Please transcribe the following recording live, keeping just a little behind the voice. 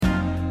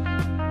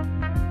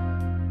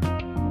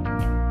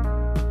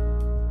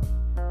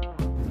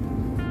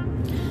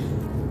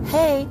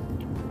Hey,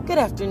 good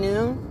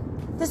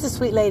afternoon. This is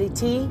Sweet Lady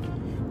T,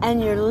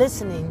 and you're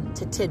listening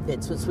to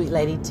Tidbits with Sweet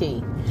Lady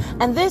T.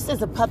 And this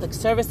is a public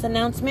service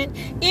announcement.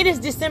 It is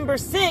December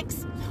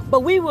 6th,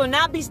 but we will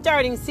not be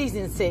starting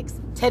season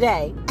 6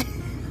 today.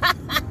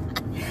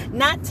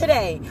 Not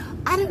today.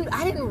 I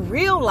didn't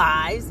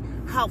realize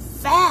how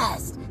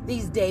fast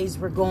these days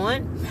were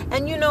going.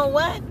 And you know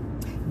what?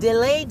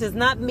 Delayed does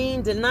not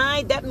mean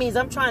denied. That means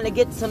I'm trying to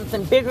get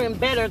something bigger and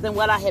better than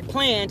what I had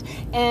planned.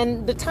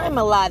 And the time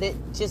allotted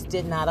just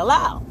did not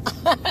allow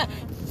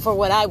for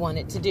what I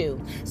wanted to do.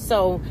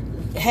 So,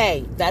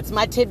 hey, that's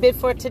my tidbit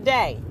for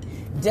today.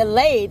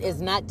 Delayed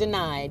is not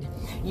denied.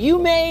 You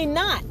may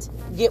not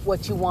get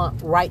what you want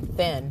right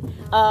then.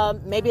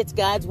 Maybe it's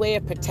God's way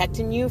of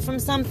protecting you from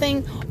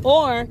something,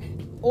 or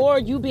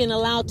you being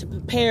allowed to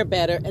prepare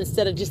better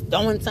instead of just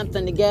throwing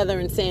something together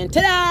and saying,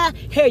 ta-da,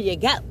 here you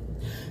go.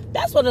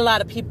 That's what a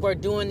lot of people are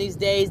doing these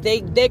days.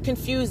 They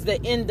confuse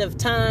the end of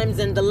times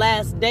and the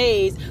last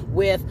days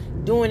with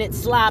doing it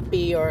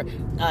sloppy or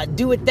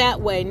do it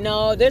that way.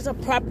 No, there's a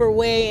proper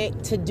way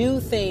to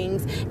do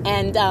things,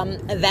 and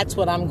that's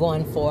what I'm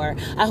going for.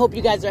 I hope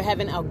you guys are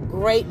having a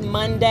great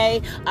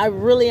Monday. I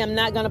really am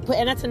not going to put,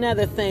 and that's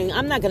another thing,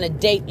 I'm not going to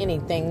date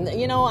anything.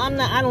 You know,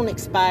 I don't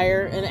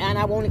expire, and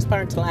I won't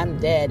expire until I'm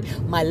dead.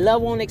 My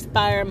love won't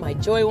expire. My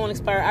joy won't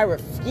expire. I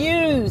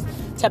refuse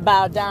to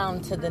bow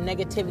down to the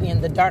negativity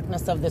and the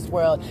darkness of this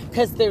world,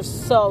 because there's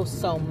so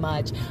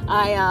much.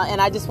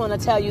 And I just want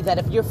to tell you that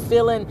if you're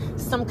feeling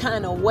some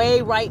kind of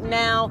way right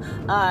now,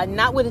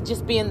 not with it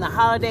just being the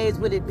holidays,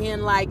 with it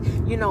being like,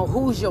 you know,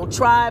 who's your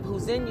tribe,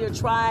 who's in your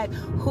tribe,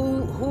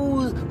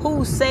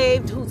 who's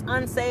saved, who's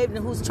unsaved,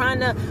 and who's trying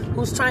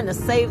to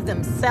save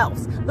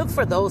themselves. Look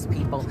for those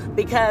people,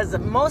 because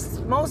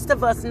most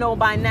of us know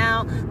by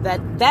now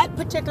that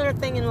particular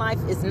thing in life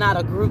is not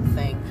a group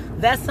thing.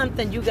 That's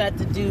something you got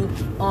to do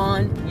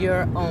on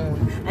your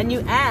own. And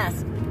you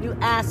ask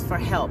for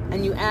help,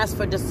 and you ask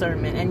for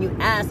discernment, and you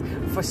ask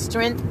for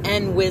strength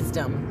and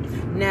wisdom.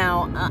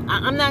 Now,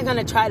 I'm not going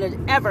to try to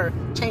ever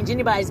change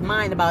anybody's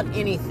mind about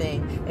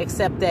anything,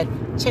 except that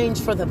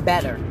change for the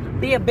better.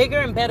 Be a bigger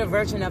and better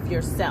version of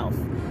yourself.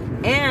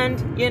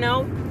 And, you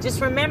know, just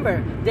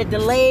remember that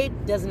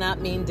delayed does not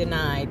mean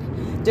denied.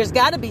 There's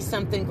got to be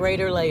something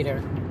greater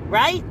later,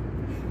 right?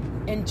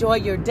 Enjoy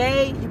your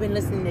day. You've been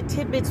listening to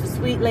Tidbits with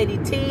Sweet Lady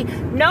T.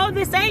 No,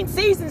 this ain't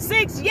season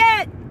 6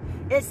 yet.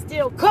 It's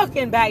still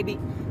cooking, baby.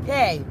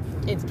 Hey,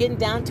 it's getting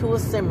down to a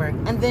simmer,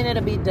 and then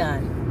it'll be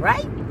done,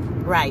 right?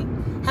 Right.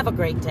 Have a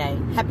great day.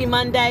 Happy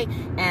Monday,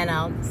 and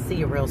I'll see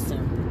you real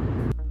soon.